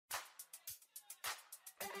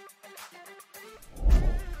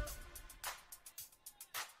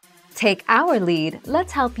Take our lead,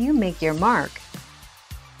 let's help you make your mark.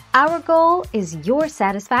 Our goal is your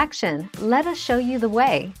satisfaction. Let us show you the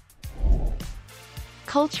way.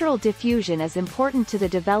 Cultural diffusion is important to the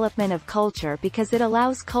development of culture because it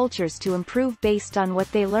allows cultures to improve based on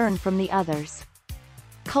what they learn from the others.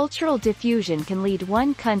 Cultural diffusion can lead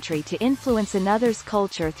one country to influence another's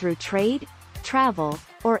culture through trade, travel,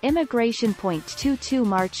 or immigration. 22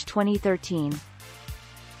 March 2013.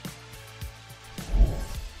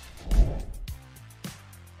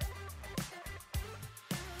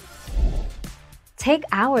 Take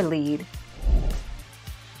our lead.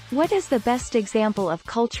 What is the best example of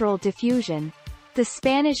cultural diffusion? The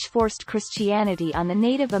Spanish forced Christianity on the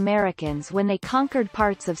Native Americans when they conquered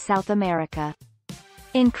parts of South America.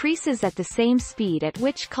 Increases at the same speed at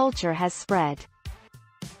which culture has spread.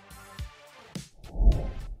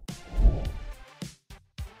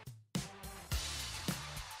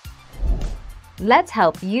 Let's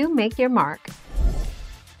help you make your mark.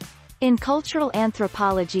 In cultural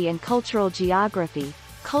anthropology and cultural geography,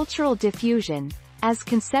 cultural diffusion, as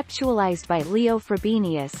conceptualized by Leo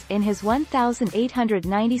Frobenius in his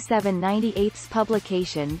 1897-98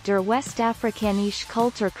 publication Der Westafrikanische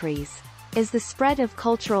Kulturkreis, is the spread of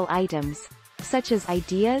cultural items, such as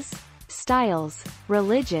ideas, styles,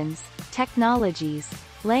 religions, technologies,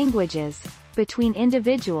 languages, between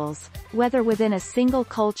individuals, whether within a single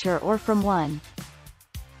culture or from one.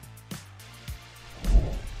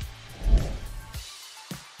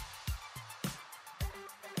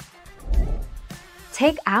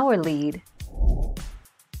 Take our lead.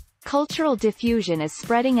 Cultural diffusion is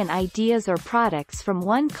spreading an ideas or products from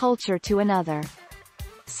one culture to another.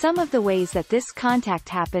 Some of the ways that this contact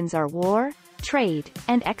happens are war, trade,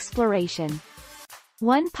 and exploration.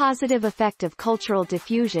 One positive effect of cultural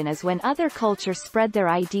diffusion is when other cultures spread their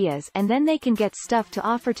ideas and then they can get stuff to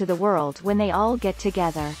offer to the world when they all get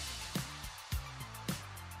together.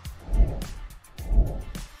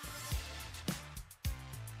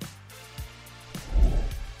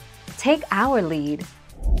 Take our lead.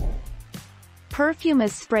 Perfume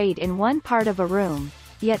is sprayed in one part of a room,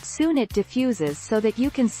 yet soon it diffuses so that you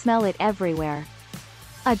can smell it everywhere.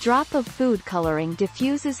 A drop of food coloring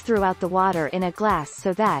diffuses throughout the water in a glass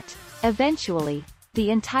so that, eventually, the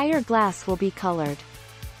entire glass will be colored.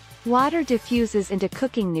 Water diffuses into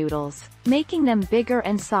cooking noodles, making them bigger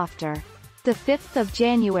and softer. The 5th of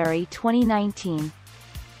January 2019.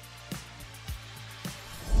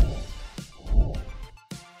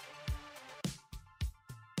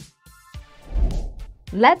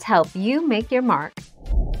 Let's help you make your mark.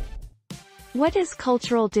 What is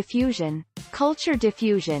cultural diffusion? Culture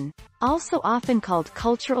diffusion, also often called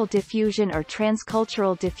cultural diffusion or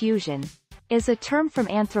transcultural diffusion, is a term from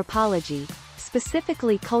anthropology,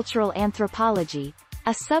 specifically cultural anthropology,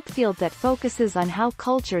 a subfield that focuses on how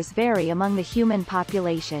cultures vary among the human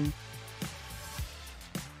population.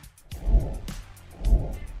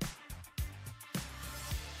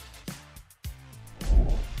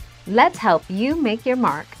 Let's help you make your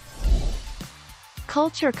mark.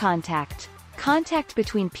 Culture contact. Contact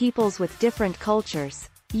between peoples with different cultures,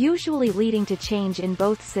 usually leading to change in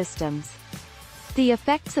both systems. The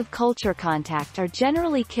effects of culture contact are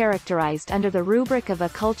generally characterized under the rubric of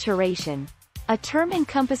acculturation, a term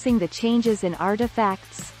encompassing the changes in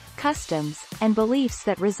artifacts, customs, and beliefs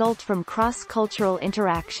that result from cross-cultural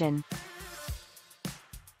interaction.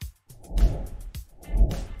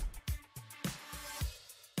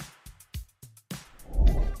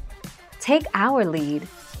 Take our lead.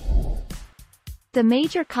 The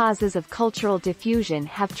major causes of cultural diffusion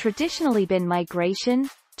have traditionally been migration,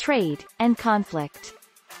 trade, and conflict.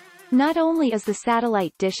 Not only is the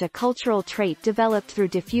satellite dish a cultural trait developed through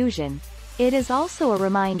diffusion, it is also a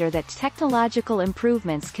reminder that technological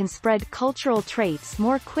improvements can spread cultural traits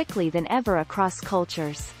more quickly than ever across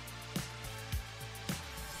cultures.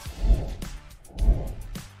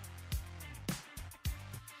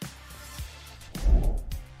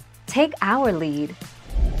 Take our lead.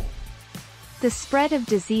 The spread of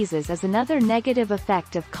diseases is another negative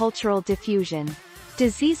effect of cultural diffusion.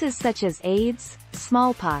 Diseases such as AIDS,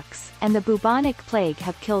 smallpox, and the bubonic plague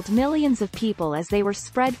have killed millions of people as they were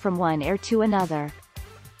spread from one air to another.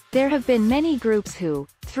 There have been many groups who,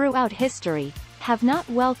 throughout history, have not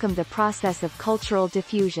welcomed the process of cultural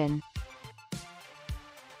diffusion.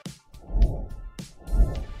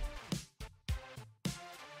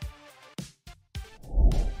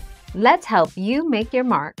 Let's help you make your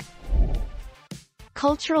mark.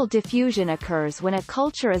 Cultural diffusion occurs when a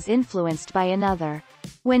culture is influenced by another.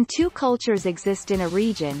 When two cultures exist in a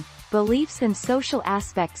region, beliefs and social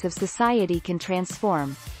aspects of society can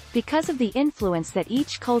transform, because of the influence that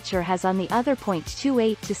each culture has on the other.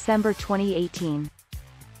 28 December 2018.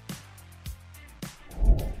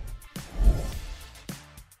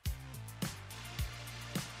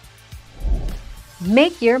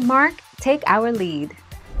 Make your mark, take our lead.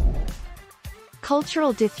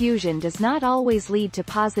 Cultural diffusion does not always lead to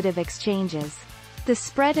positive exchanges. The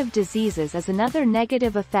spread of diseases is another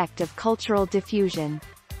negative effect of cultural diffusion.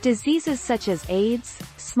 Diseases such as AIDS,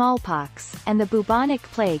 smallpox, and the bubonic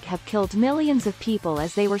plague have killed millions of people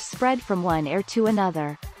as they were spread from one air to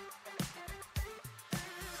another.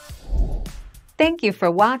 Thank you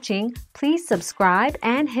for watching. Please subscribe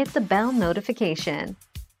and hit the bell notification.